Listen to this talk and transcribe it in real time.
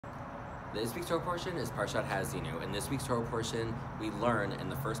This week's Torah portion is Parshat Haazinu. In this week's Torah portion, we learn in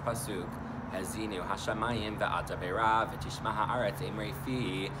the first pasuk, Haazinu, Hashamayim ve'ata be'ra v'tishma ha'aretz emrei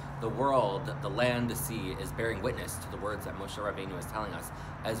fi. The world, the land, the sea is bearing witness to the words that Moshe Rabbeinu is telling us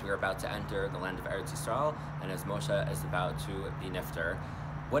as we are about to enter the land of Eretz Yisrael and as Moshe is about to be nifter.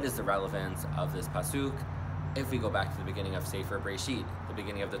 What is the relevance of this pasuk? If we go back to the beginning of Sefer Breshit, the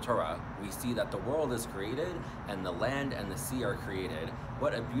beginning of the Torah, we see that the world is created and the land and the sea are created.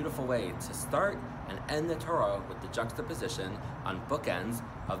 What a beautiful way to start and end the Torah with the juxtaposition on bookends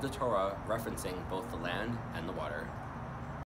of the Torah referencing both the land and the water.